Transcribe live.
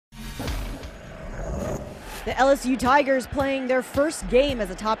The LSU Tigers playing their first game as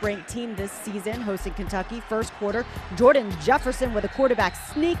a top-ranked team this season, hosting Kentucky. First quarter, Jordan Jefferson with a quarterback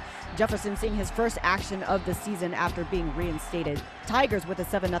sneak. Jefferson seeing his first action of the season after being reinstated. Tigers with a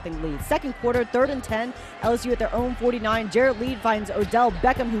 7-0 lead. Second quarter, 3rd and 10. LSU at their own 49. Jarrett Lead finds Odell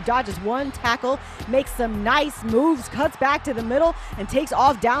Beckham, who dodges one tackle, makes some nice moves, cuts back to the middle, and takes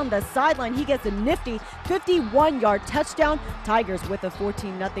off down the sideline. He gets a nifty 51-yard touchdown. Tigers with a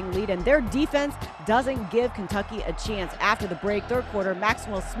 14-0 lead, and their defense doesn't give Kentucky a chance. After the break, third quarter,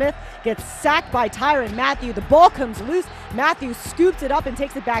 Maxwell Smith gets sacked by Tyrann Mathieu. The ball comes loose. Mathieu scoops it up and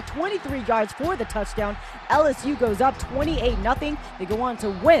takes it back 23 yards for the touchdown. LSU goes up 28-0. They go on to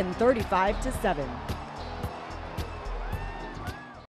win 35-7.